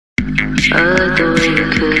I like the way you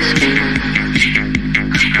kiss me.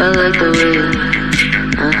 I like the way you,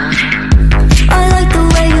 I like the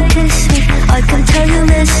way you kiss me. I can tell you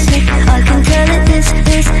miss me. I can tell it is.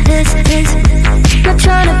 Not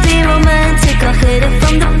trying to be romantic, I hit it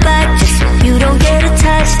from the back just so you don't get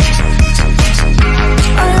attached.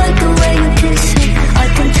 I like the way you kiss me. I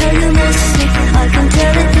can tell you miss me. I can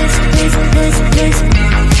tell it is.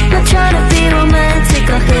 Not trying to be romantic,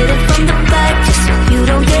 I hit it from the back just so you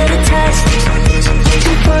don't get attached.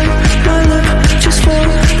 You bite my lip just for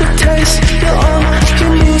the taste. You're on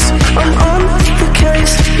your knees, I'm on the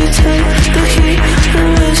case. You take the heat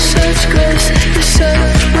and with such grace. You say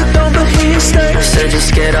we don't, but he stays. said you're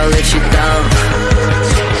scared I'll let you down.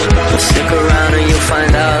 But stick around and you'll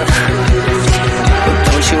find out. But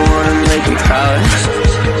don't you wanna make me proud?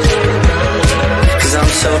 Cause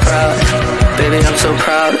I'm so proud, baby, I'm so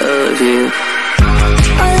proud of you.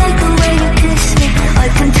 I like the way you kiss me. I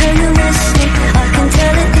can tell you miss me. I can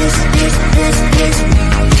tell it is.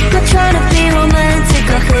 Not trying to be romantic,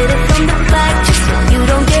 I hit it from the back just so you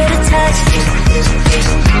don't get attached.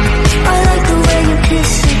 I like the way you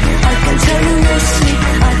kiss me. I can tell you miss me.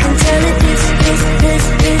 I can tell it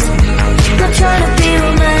is. Not trying to be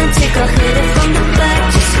romantic, I hit it from the back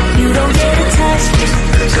just so you don't get attached.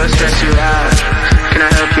 So stress you out, can I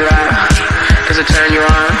help you out? Does it turn you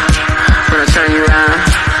on when I turn you around?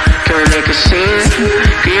 Can we make a scene?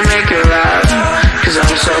 Can you make it loud? Cause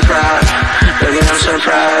I'm so proud, baby, I'm so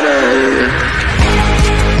proud of you.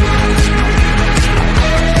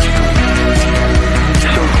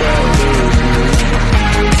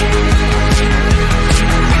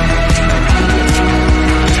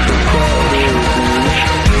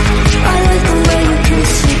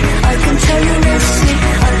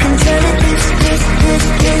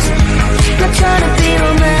 Not trying to be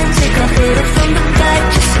romantic, I hit it from the back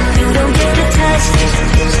just so you don't get attached.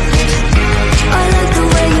 I like the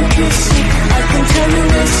way you kiss me. I can tell you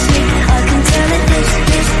miss me. I can tell it is.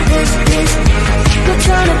 Not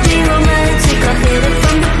trying to be romantic, I hit it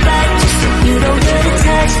from the back just so you don't get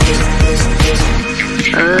attached.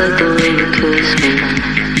 I like the way you kiss me.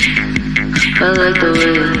 I like the way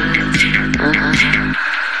you,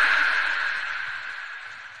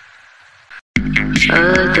 I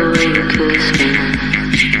like the way you kiss me.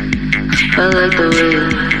 I like the way you,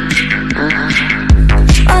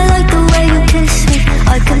 I like the way you kiss me.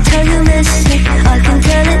 I can tell you miss me. I can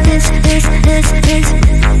tell it is.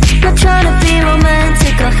 Not trying to be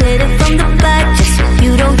romantic, I hit it from the back just so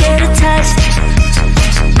you don't get attached.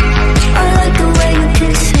 I like the way you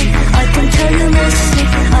kiss me. I can tell you miss me.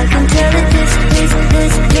 I can tell it is.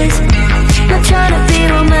 Not trying to be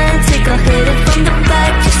romantic, I hit it from the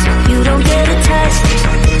back just so you don't get attached.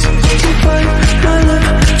 You bite my lip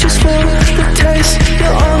just for the taste.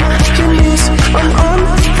 You're on your knees, I'm on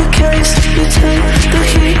the case. You take the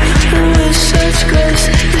heat and with such grace.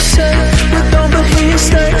 You say we don't, but he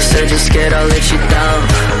stays. said you're scared I'll let you down.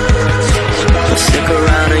 But stick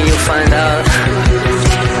around and you'll find out.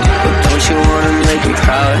 But don't you wanna make me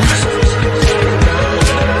proud?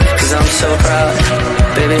 Cause I'm so proud,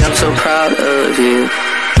 baby, I'm so proud of you.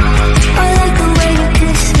 I like the way you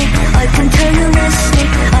kiss me. I can tell you miss me.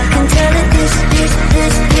 I can tell it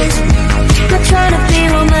is. Not trying to be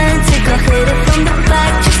romantic, I hit it from the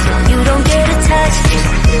back just so you don't get attached.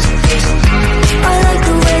 I like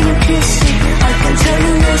the way you kiss me. I can tell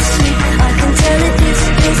you miss me. I can tell it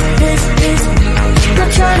is. Not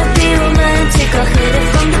trying to be romantic, I hit it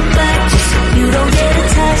from the back just so you don't get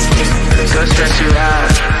attached. So stress you out,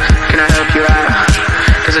 can I help you out?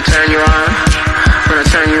 Does it turn you on when I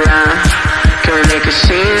turn you around? Can we make a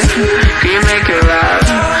scene? Can you make it loud?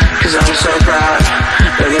 Cause I'm so proud,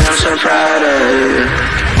 baby, I'm so proud of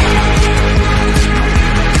you.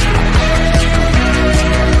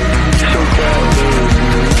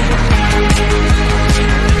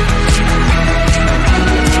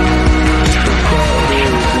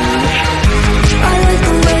 I like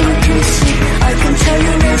the way you kiss me. I can tell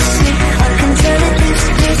you miss me. I can tell it is.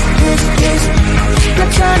 Not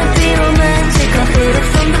trying to be romantic, I hit it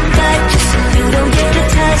from the back just so you don't get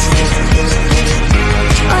attached.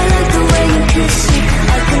 I like the way you kiss me.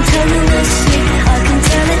 I can tell you miss me. I can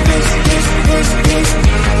tell it is.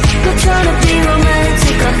 Not trying to be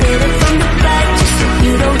romantic, I hit it from the back just so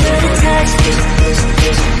you don't get attached.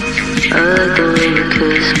 I like the way you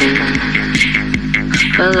kiss me.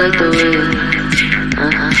 I like the way you,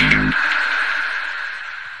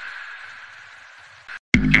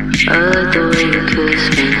 I like the way you kiss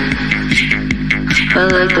me. I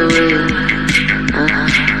like the way you,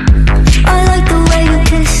 I like the way you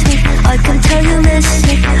kiss me. I can tell you miss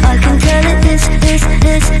me. I can tell it is.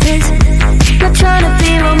 Not trying to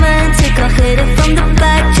be romantic,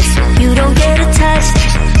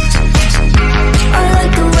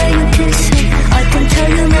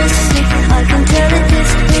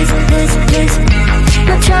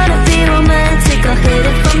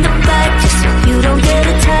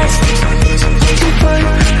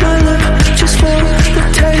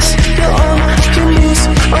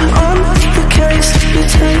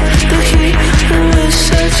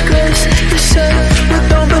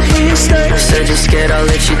 scared I'll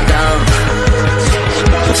let you down.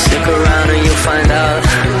 Well, stick around and you'll find out.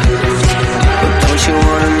 But don't you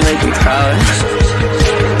wanna make me proud?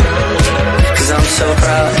 Cause I'm so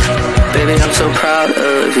proud, baby, I'm so proud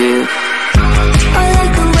of you. I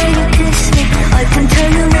like the way you kiss me, I can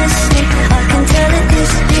tell you miss me, I can tell it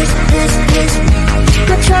this.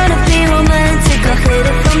 Not trying to be romantic, I hit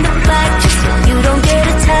it from the back just so you don't get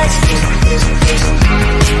attached.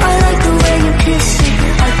 I like the way you kiss me,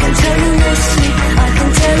 I can tell you miss me, I can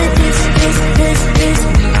tell it this.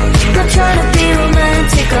 Not trying to be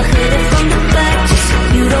romantic, I hit it from the back just so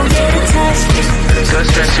you don't get attached. Don't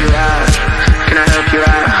stress you out, can I help you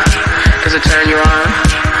out? Does it turn you on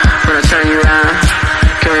when I turn you around?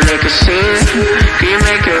 Can we make a scene? Can you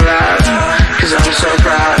make it loud? Cause I'm so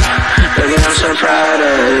proud, baby, I'm so proud of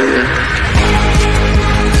you.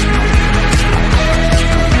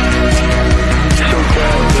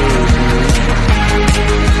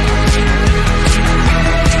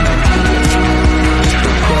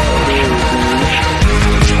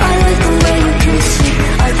 I like the way you kiss me,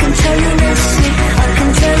 I can tell you miss me, I can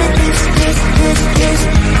tell it this.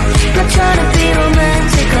 Not trying to be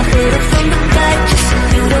romantic, I hit it from the back just so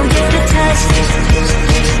you don't get attached.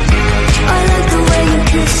 I like the way you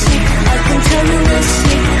kiss me, I can tell you miss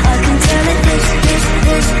me, I can tell it this.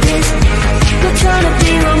 Not trying to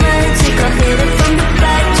be romantic, I hit it from the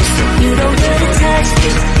back just so you don't get attached.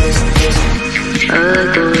 I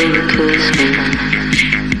like the way you kiss me,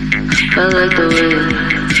 I like the way you,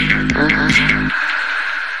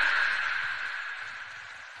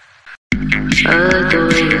 I like the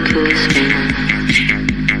way you kiss me,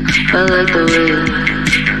 I like the way you,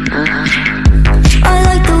 I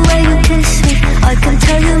like the way you kiss me, I can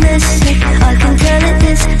tell you miss me, I can tell it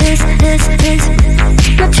this.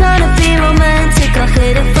 Not trying to be romantic, I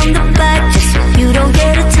hit it from the back just so you don't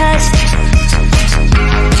get attached.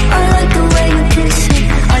 I like the way you kiss me,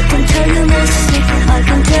 I can tell you miss me, I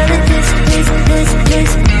can tell it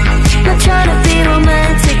this. Not trying to be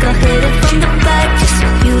romantic, I hit it from the back just so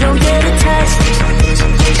you don't get attached.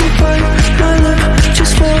 you bite my lip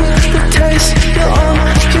just for the taste. You're on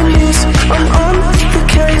your knees, I'm on the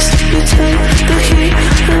case. You take the heat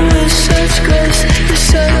and with such grace. You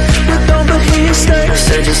said we don't, but here you stay.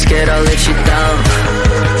 Said you're scared I'll let you down.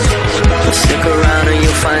 Well, stick around and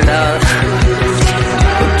you'll find out.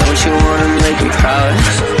 But don't you wanna make me proud?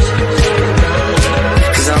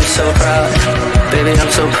 Cause I'm so proud, baby,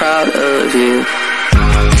 I'm so proud of you.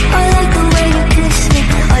 I like the way you kiss me,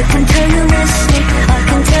 I can tell you miss me, I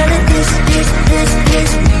can tell it this.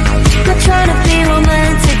 Not trying to be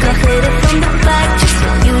romantic, I hit it from the back just so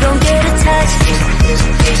you don't get attached.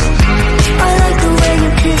 I like the way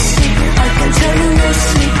you kiss me, I can tell you miss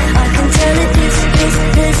me, I can tell it this.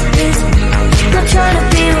 Not trying to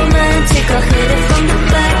be romantic, I hit it from the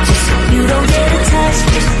back just so you don't get attached.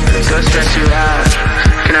 Don't stress you out,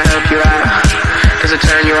 can I help you out? Does it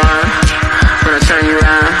turn you on when I turn you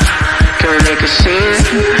around? Can we make a scene?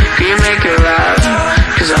 Can you make it loud?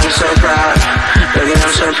 Cause I'm so proud, baby,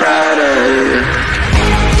 I'm so proud of you.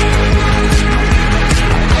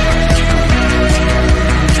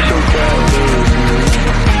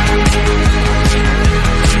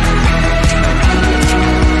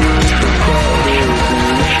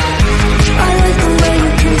 I like the way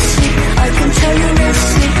you kiss me, I can tell you miss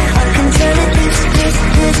me, I can tell it this.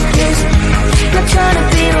 Not trying to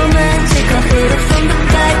be romantic, I hit it from the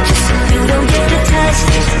back just so you don't get attached.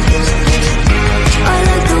 I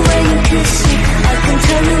like the way you kiss me, I can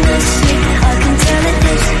tell you miss me, I can tell it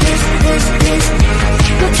this.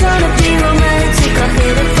 Not trying to be romantic, I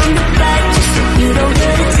hit it from the back just so you don't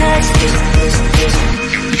get attached.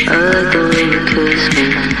 I like the way you kiss me,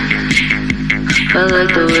 I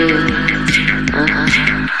like the way you,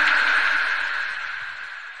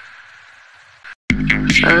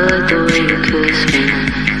 I like the way you kiss me,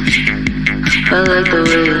 I like the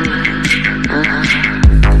way you,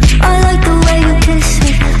 I like the way you kiss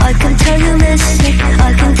me, I can tell you miss me,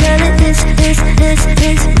 I can tell it this.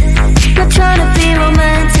 Not trying to be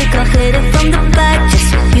romantic, I hit it from the back just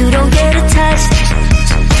so you don't get attached.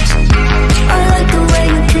 I like the way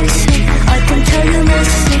you kiss me, I can tell you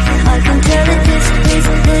miss me, I can tell it this.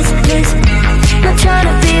 Not trying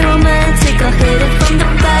to be romantic, I hit it from the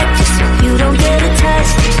back just so you don't get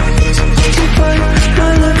attached. you bite my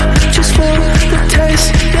lip just for the taste.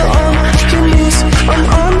 You're on your knees, I'm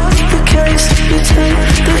on the case. You take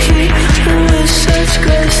the heat and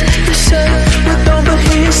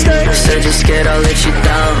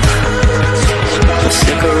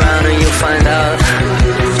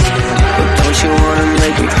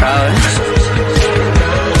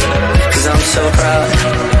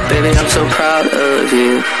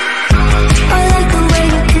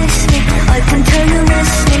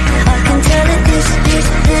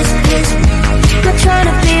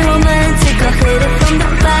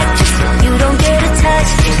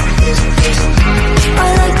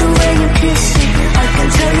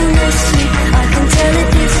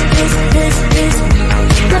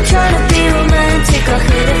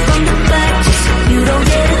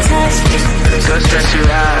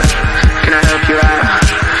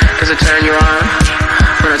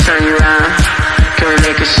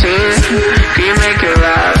scene? Can you make it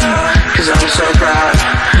loud? Cause I'm so proud,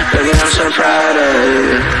 baby, I'm so proud of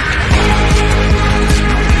you.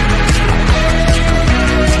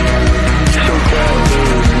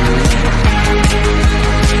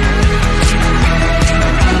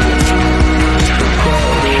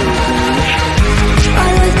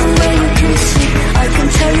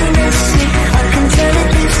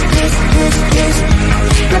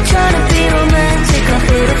 Not trying to be romantic, I'll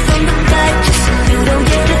hit it from the back just so you don't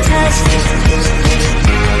get attached.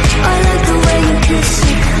 I like the way you kiss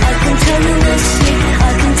me, I can tell you miss me,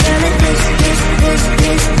 I can tell it this.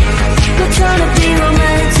 Not trying to be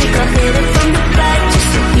romantic, I'll hit it from the back just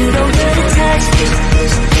so you don't get attached.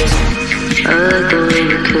 I like the way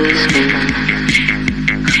you kiss me,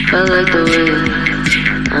 I like the way you